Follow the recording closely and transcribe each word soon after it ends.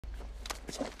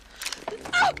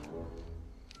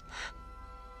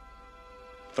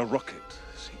The rocket,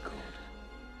 she called.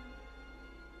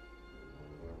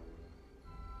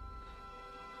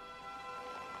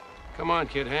 Come on,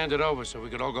 kid, hand it over so we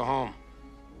could all go home.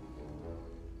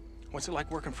 What's it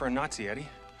like working for a Nazi, Eddie?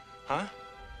 Huh?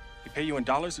 He pay you in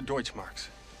dollars or Deutschmarks?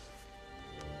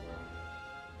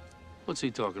 What's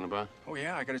he talking about? Oh,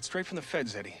 yeah, I got it straight from the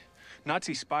feds, Eddie.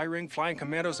 Nazi spy ring, flying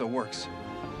commandos, or works.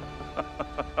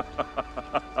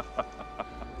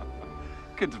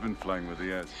 Kid's been flying with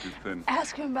the ass too thin.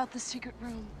 Ask him about the secret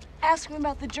room. Ask him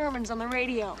about the Germans on the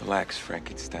radio. Relax,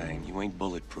 Frankenstein. You ain't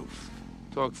bulletproof.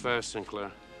 Talk fast,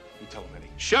 Sinclair. You tell him, Eddie.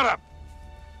 Shut up!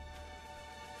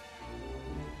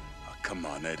 Oh, come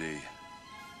on, Eddie.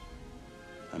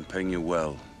 I'm paying you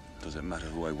well. Does it matter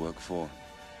who I work for?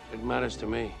 It matters to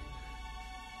me.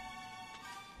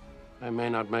 I may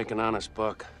not make an honest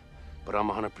buck, but I'm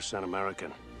 100%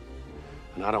 American.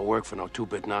 And I don't work for no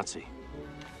two-bit Nazi.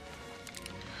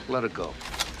 Let it go.